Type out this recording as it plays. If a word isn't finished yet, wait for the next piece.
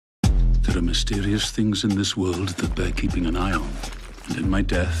There are mysterious things in this world that bear keeping an eye on. And in my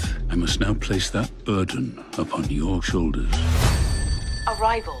death, I must now place that burden upon your shoulders.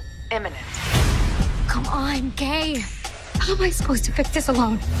 Arrival imminent. Come on, Gay. How am I supposed to fix this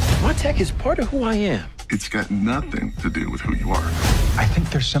alone? My tech is part of who I am. It's got nothing to do with who you are. I think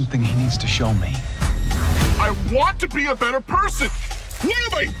there's something he needs to show me. I want to be a better person. What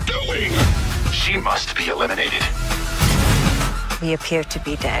am I doing? She must be eliminated. We appear to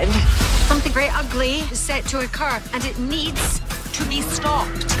be dead. Something very ugly is set to occur, and it needs to be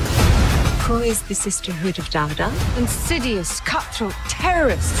stopped. Who is the Sisterhood of Dada? Insidious, cutthroat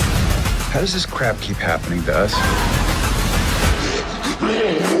terrorists. How does this crap keep happening to us?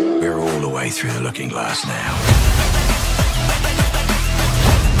 We're all the way through the looking glass now.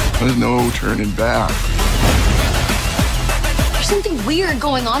 There's no turning back. There's something weird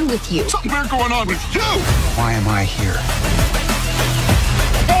going on with you. Something weird going on with you. Why am I here?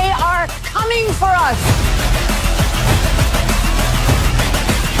 They are coming for us.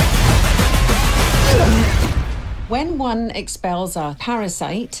 When one expels a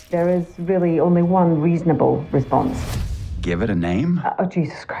parasite, There is really only one reasonable response. Give it a name? Oh,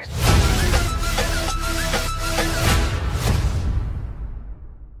 Jesus Christ.